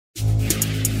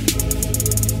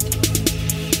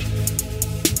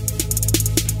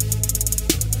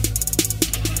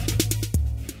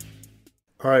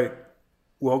All right.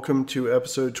 Welcome to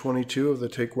episode 22 of the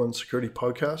Take One Security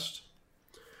podcast.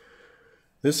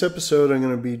 This episode, I'm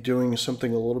going to be doing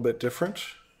something a little bit different,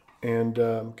 and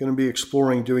I'm going to be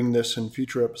exploring doing this in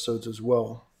future episodes as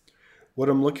well. What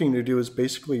I'm looking to do is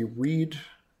basically read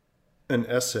an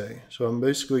essay. So I'm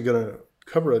basically going to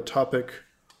cover a topic,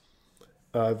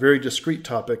 a very discrete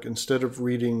topic, instead of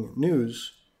reading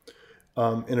news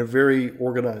in a very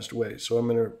organized way. So I'm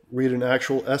going to read an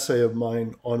actual essay of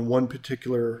mine on one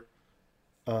particular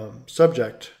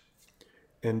subject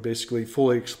and basically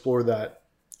fully explore that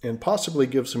and possibly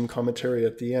give some commentary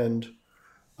at the end,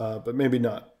 but maybe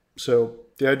not. So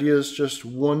the idea is just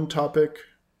one topic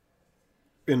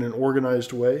in an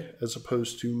organized way as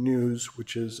opposed to news,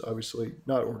 which is obviously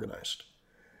not organized.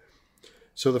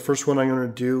 So the first one I'm going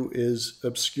to do is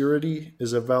Obscurity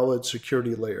is a valid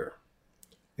security layer.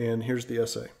 And here's the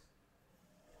essay.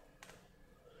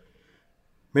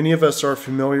 Many of us are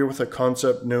familiar with a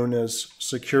concept known as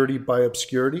security by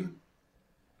obscurity.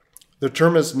 The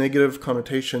term has negative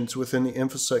connotations within the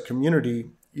InfoSec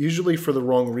community, usually for the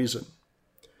wrong reason.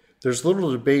 There's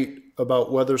little debate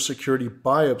about whether security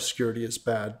by obscurity is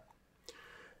bad.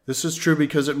 This is true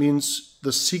because it means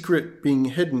the secret being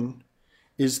hidden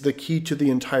is the key to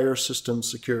the entire system's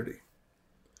security.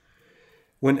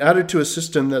 When added to a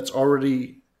system that's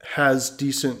already has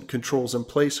decent controls in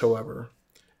place, however,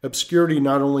 obscurity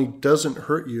not only doesn't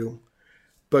hurt you,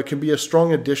 but can be a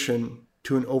strong addition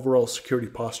to an overall security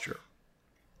posture.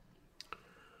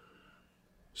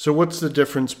 So what's the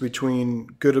difference between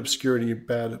good obscurity and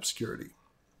bad obscurity?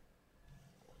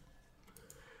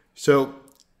 So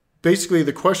basically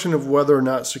the question of whether or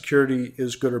not security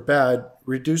is good or bad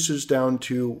reduces down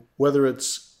to whether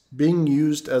it's being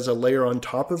used as a layer on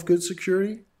top of good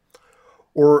security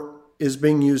or is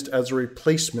being used as a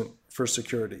replacement for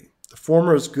security. The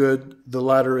former is good, the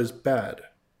latter is bad.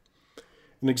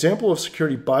 An example of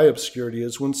security by obscurity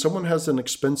is when someone has an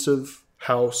expensive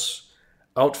house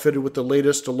outfitted with the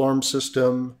latest alarm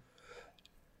system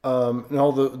and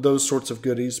all those sorts of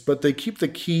goodies, but they keep the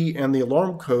key and the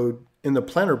alarm code in the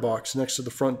planter box next to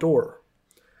the front door.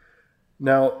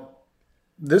 Now,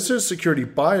 this is security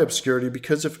by obscurity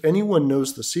because if anyone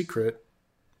knows the secret,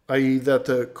 i.e. that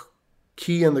the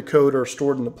key and the code are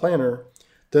stored in the planner,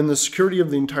 then the security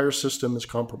of the entire system is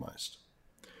compromised.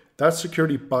 That's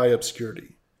security by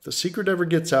obscurity. If the secret ever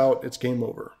gets out, it's game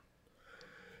over.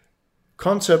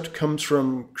 Concept comes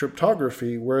from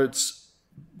cryptography, where it's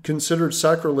considered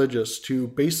sacrilegious to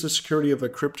base the security of a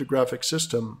cryptographic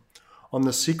system on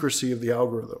the secrecy of the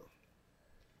algorithm.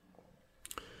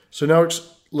 So now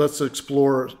let's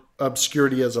explore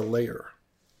obscurity as a layer.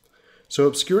 So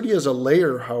obscurity as a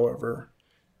layer, however,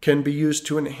 can be used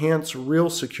to enhance real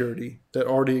security that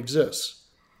already exists.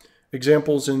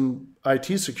 Examples in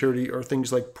IT security are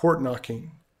things like port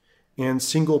knocking and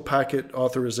single packet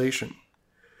authorization.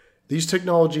 These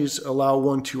technologies allow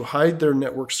one to hide their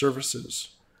network services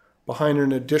behind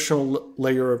an additional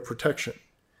layer of protection.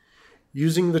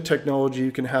 Using the technology,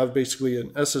 you can have basically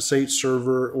an SSH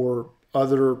server or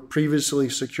other previously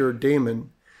secured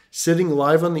daemon sitting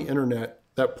live on the internet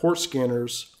that port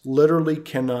scanners literally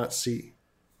cannot see.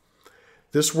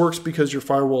 This works because your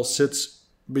firewall sits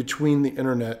between the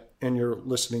internet and your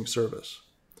listening service.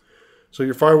 So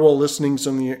your firewall listening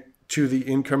to the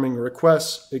incoming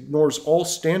requests ignores all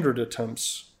standard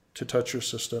attempts to touch your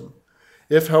system.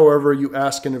 If, however, you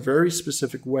ask in a very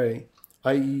specific way,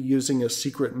 i.e. using a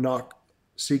secret knock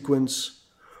sequence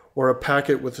or a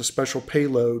packet with a special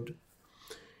payload,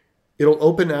 it'll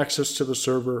open access to the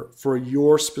server for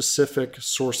your specific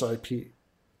source IP.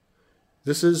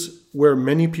 This is where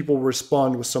many people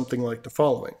respond with something like the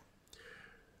following.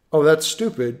 Oh, that's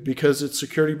stupid because it's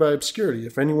security by obscurity.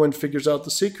 If anyone figures out the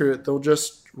secret, they'll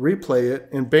just replay it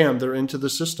and bam, they're into the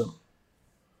system.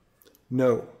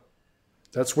 No,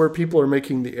 that's where people are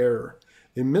making the error.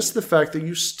 They miss the fact that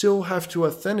you still have to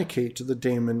authenticate to the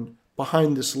daemon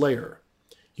behind this layer.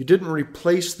 You didn't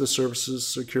replace the service's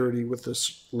security with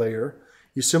this layer.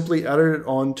 You simply added it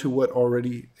on to what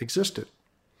already existed.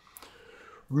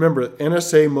 Remember,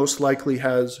 NSA most likely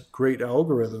has great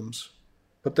algorithms,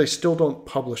 but they still don't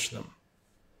publish them.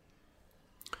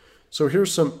 So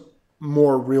here's some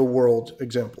more real-world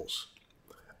examples.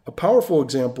 A powerful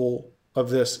example of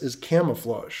this is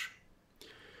camouflage.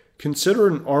 Consider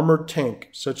an armored tank,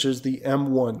 such as the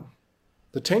M1.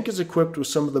 The tank is equipped with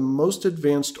some of the most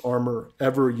advanced armor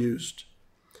ever used,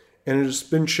 and it has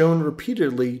been shown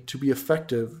repeatedly to be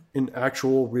effective in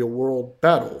actual real-world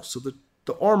battles. So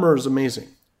the armor is amazing.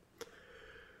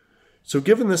 So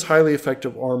given this highly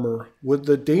effective armor, would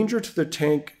the danger to the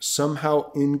tank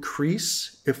somehow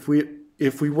increase if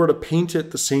if we were to paint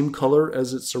it the same color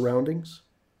as its surroundings?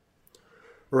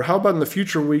 Or how about in the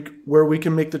future where we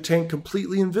can make the tank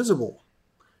completely invisible?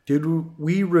 Did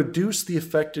we reduce the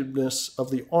effectiveness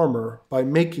of the armor by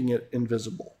making it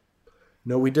invisible?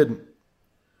 No, we didn't.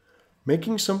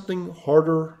 Making something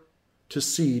harder to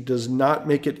see does not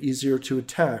make it easier to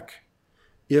attack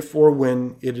if or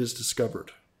when it is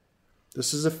discovered.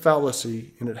 This is a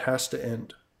fallacy, and it has to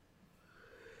end.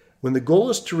 When the goal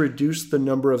is to reduce the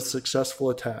number of successful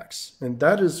attacks, and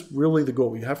that is really the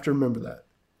goal, you have to remember that.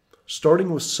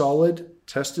 Starting with solid,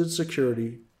 tested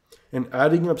security and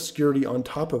adding obscurity on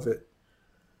top of it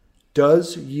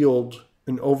does yield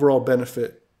an overall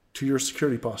benefit to your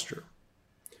security posture.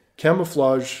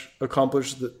 Camouflage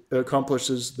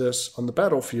accomplishes this on the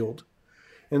battlefield,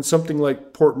 and something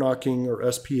like port knocking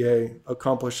or SPA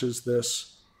accomplishes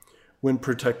this when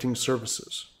protecting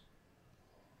services.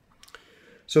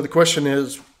 So the question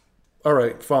is, all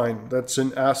right, fine, that's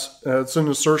an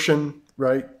assertion,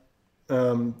 right?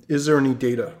 Is there any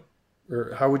data,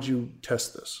 or how would you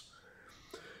test this?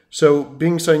 So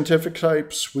being scientific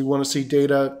types, we want to see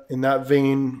data. In that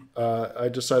vein, I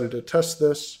decided to test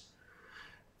this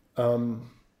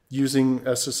using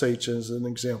SSH as an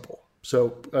example.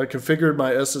 So I configured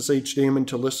my SSH daemon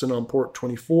to listen on port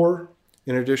 24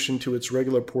 in addition to its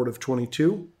regular port of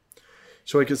 22.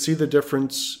 So I could see the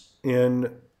difference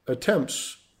in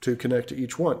attempts to connect to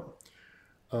each one.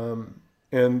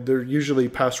 And they're usually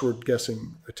password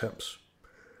guessing attempts.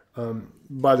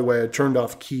 By the way, I turned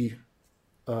off key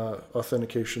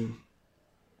authentication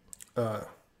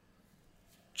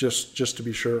just to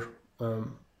be sure.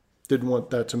 Didn't want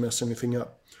that to mess anything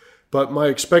up. But my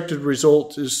expected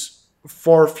result is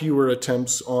far fewer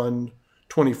attempts on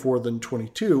 24 than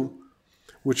 22,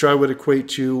 which I would equate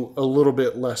to a little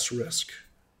bit less risk,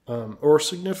 or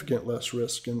significant less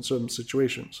risk in some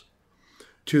situations,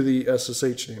 to the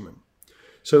SSH daemon.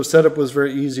 So setup was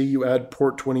very easy. You add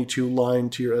port 22 line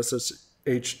to your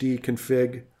SSHD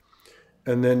config,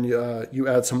 and then you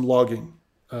add some logging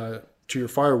to your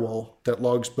firewall that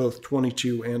logs both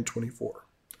 22 and 24.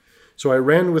 So I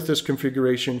ran with this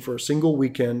configuration for a single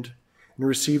weekend and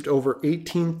received over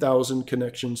 18,000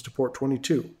 connections to port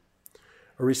 22.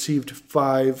 I received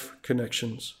 5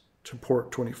 connections to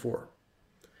port 24.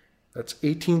 That's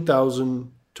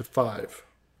 18,000 to 5.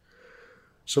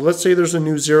 So let's say there's a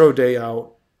new 0-day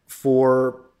out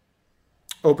for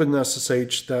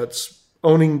OpenSSH that's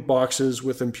owning boxes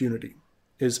with impunity.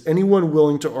 Is anyone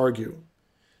willing to argue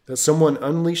that someone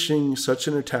unleashing such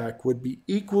an attack would be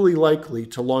equally likely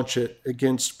to launch it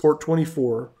against port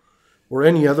 24 or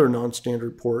any other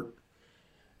non-standard port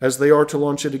as they are to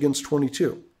launch it against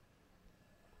 22?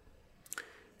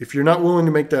 If you're not willing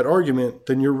to make that argument,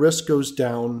 then your risk goes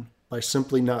down by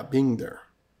simply not being there.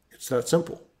 It's that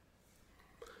simple.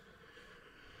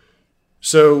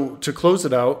 So to close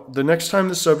it out, the next time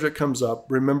the subject comes up,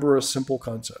 remember a simple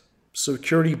concept.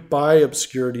 Security by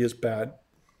obscurity is bad,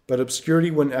 but obscurity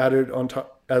when added on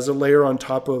top as a layer on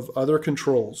top of other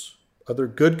controls, other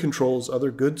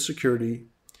good security,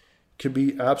 can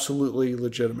be absolutely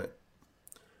legitimate.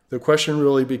 The question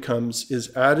really becomes,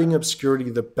 is adding obscurity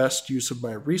the best use of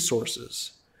my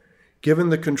resources, given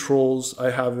the controls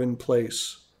I have in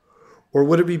place? Or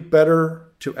would it be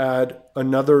better to add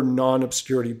another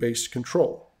non-obscurity based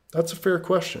control? That's a fair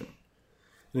question.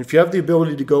 And if you have the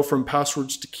ability to go from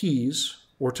passwords to keys,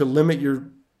 or to limit your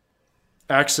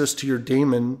access to your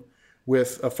daemon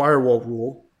with a firewall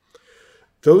rule,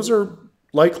 those are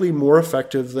likely more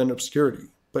effective than obscurity.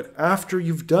 But after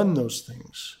you've done those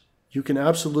things, you can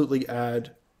absolutely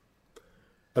add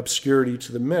obscurity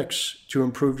to the mix to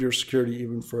improve your security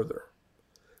even further.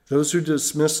 Those who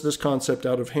dismiss this concept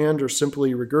out of hand are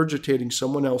simply regurgitating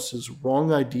someone else's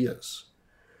wrong ideas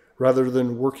rather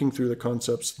than working through the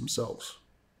concepts themselves.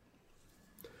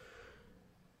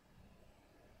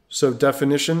 So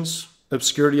definitions: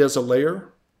 obscurity as a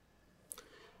layer.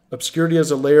 Obscurity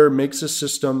as a layer makes a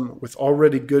system with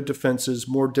already good defenses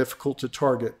more difficult to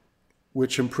target,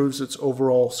 which improves its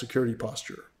overall security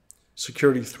posture.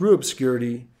 Security through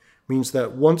obscurity means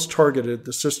that once targeted,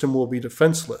 the system will be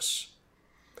defenseless,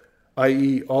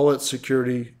 i.e., all its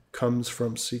security comes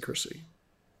from secrecy.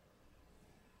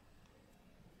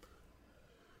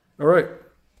 All right,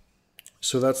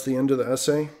 so that's the end of the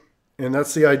essay. And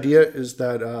that's the idea, is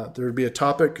that there would be a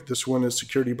topic. This one is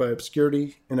security by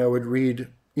obscurity, and I would read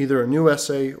either a new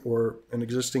essay or an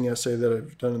existing essay that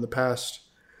I've done in the past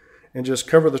and just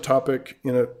cover the topic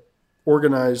in an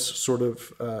organized sort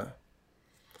of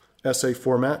essay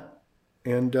format.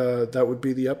 And that would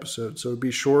be the episode. So it would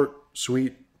be short,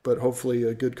 sweet, but hopefully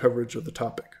a good coverage of the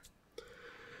topic.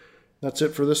 That's it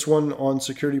for this one on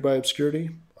Security by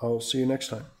Obscurity. I'll see you next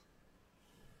time.